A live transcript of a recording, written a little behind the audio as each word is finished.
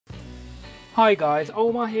Hi guys,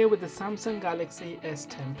 Omar here with the Samsung Galaxy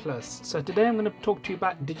S10 Plus. So today I'm going to talk to you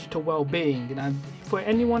about digital well-being. For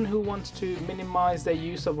anyone who wants to minimize their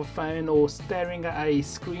use of a phone or staring at a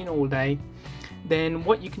screen all day, then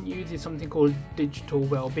what you can use is something called digital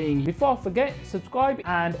well-being. Before I forget, subscribe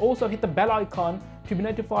and also hit the bell icon to be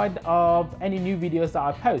notified of any new videos that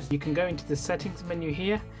I post. You can go into the settings menu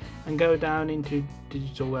here and go down into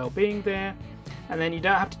digital well-being there, and then you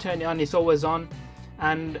don't have to turn it on, it's always on.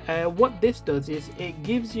 And what this does is it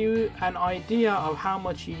gives you an idea of how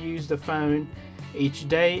much you use the phone each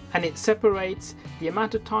day, and it separates the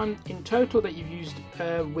amount of time in total that you've used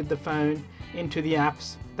with the phone into the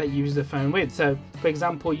apps that you use the phone with. So for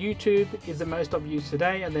example, YouTube is the most I've used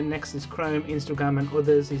today, and then next is Chrome, Instagram, and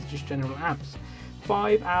others is just general apps.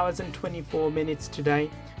 5 hours and 24 minutes today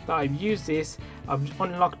that I've used this. I've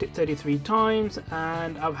unlocked it 33 times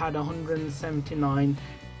and I've had 179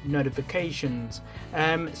 notifications.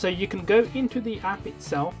 So you can go into the app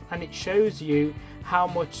itself and it shows you how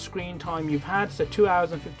much screen time you've had. So 2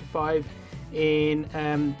 hours and 55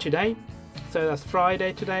 in today, so that's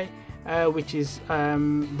Friday today, which is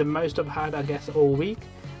the most I've had, I guess, all week.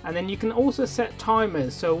 And then you can also set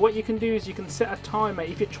timers. So what you can do is you can set a timer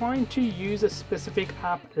if you're trying to use a specific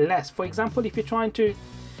app less. For example, if you're trying to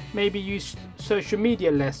maybe use social media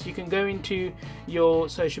less, you can go into your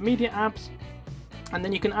social media apps and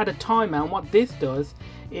then you can add a timer, and what this does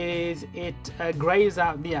is it grays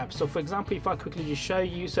out the app. So for example, if I quickly just show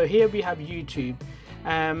you, so here we have YouTube,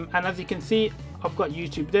 and as you can see, I've got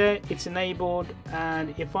YouTube there, it's enabled,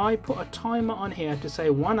 and if I put a timer on here to say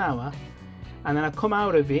 1 hour, and then I come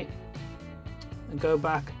out of it and go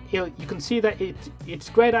back, you can see that it's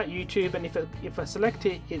grayed out YouTube, and if I select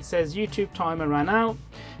it, it says YouTube timer ran out,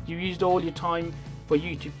 you used all your time for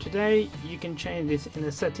YouTube today. You can change this in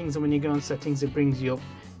the settings, and when you go on settings, it brings you up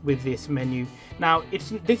with this menu. Now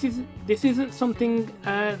this isn't something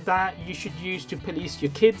that you should use to police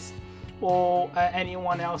your kids or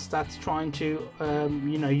anyone else that's trying to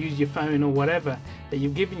use your phone or whatever that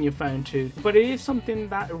you've given your phone to, but it is something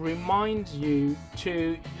that reminds you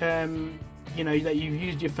to that you've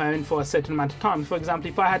used your phone for a certain amount of time. For example,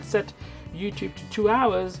 if I had set YouTube to 2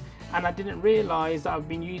 hours and I didn't realize that I've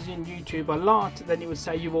been using YouTube a lot, then it would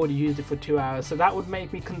say you've already used it for 2 hours. So that would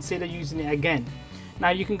make me consider using it again.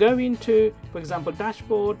 Now you can go into, for example,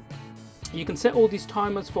 dashboard. You can set all these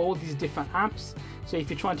timers for all these different apps. So if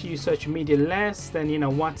you're trying to use social media less, then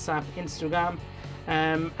WhatsApp, Instagram,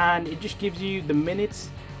 and it just gives you the minutes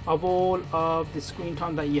of all of the screen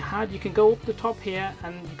time that you had. You can go up the top here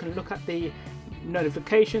and you can look at the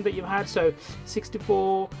notifications that you've had. So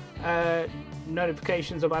 64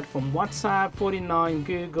 notifications I've had from WhatsApp, 49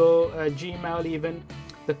 Google, Gmail, even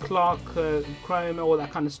the clock, Chrome, all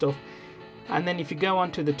that kind of stuff. And then if you go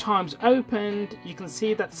on to the times opened, you can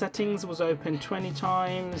see that settings was open 20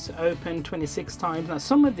 times, open 26 times. Now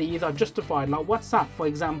some of these are justified, like WhatsApp, for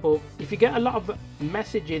example. If you get a lot of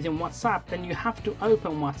messages in WhatsApp, then you have to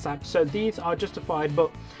open WhatsApp. So these are justified,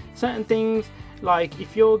 but certain things, like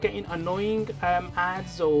if you're getting annoying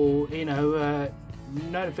ads or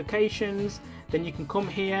notifications, then you can come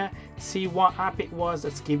here, see what app it was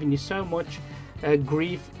that's giving you so much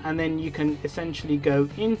grief, and then you can essentially go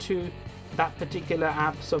into that particular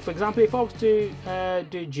app. So for example, if I was to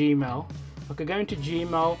do Gmail, I could go into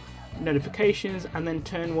Gmail notifications and then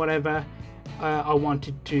turn whatever I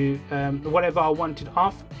wanted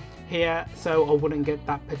off here, so I wouldn't get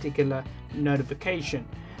that particular notification.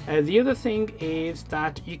 The other thing is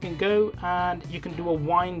that you can go and you can do a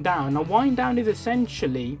wind down. Now wind down is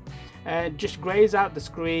essentially just grays out the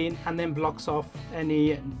screen and then blocks off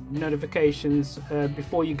any notifications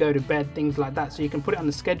before you go to bed, things like that. So you can put it on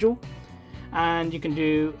the schedule and you can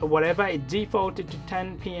do whatever. It defaulted to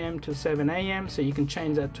 10 p.m. to 7 a.m. so you can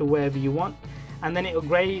change that to wherever you want, and then it will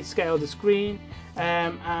grayscale the screen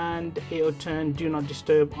and it will turn do not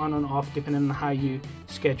disturb on and off depending on how you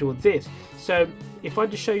schedule this. So if I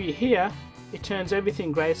just show you here, it turns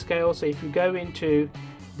everything grayscale. So if you go into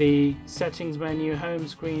the settings menu, home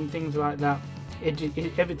screen, things like that,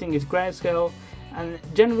 everything is grayscale, and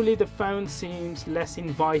generally the phone seems less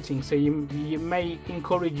inviting, so you may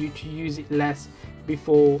encourage you to use it less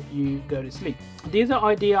before you go to sleep. The other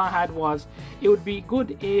idea I had was it would be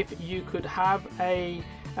good if you could have a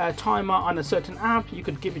timer on a certain app. You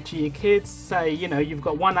could give it to your kids, say you've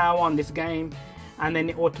got 1 hour on this game, and then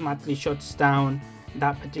it automatically shuts down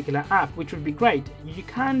that particular app, which would be great. You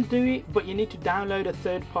can do it, but you need to download a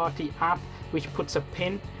third-party app which puts a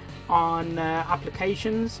pin on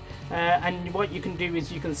applications, and what you can do is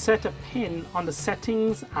you can set a pin on the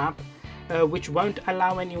settings app which won't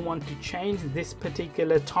allow anyone to change this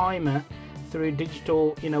particular timer through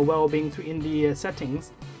digital, well-being through in the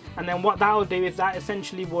settings. And then what that will do is that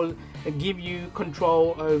essentially will give you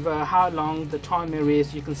control over how long the timer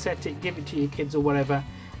is. You can set it, give it to your kids or whatever,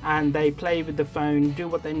 and they play with the phone, do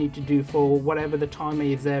what they need to do for whatever the timer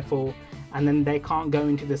is there for, and then they can't go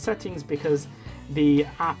into the settings because the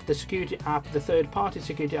app, the security app, the third-party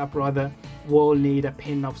security app rather, will need a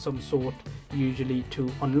PIN of some sort usually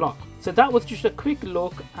to unlock. So that was just a quick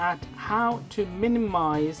look at how to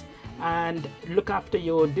minimize and look after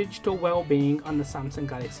your digital well-being on the Samsung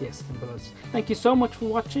Galaxy S10 Plus. Thank you so much for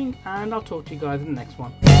watching, and I'll talk to you guys in the next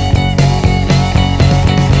one.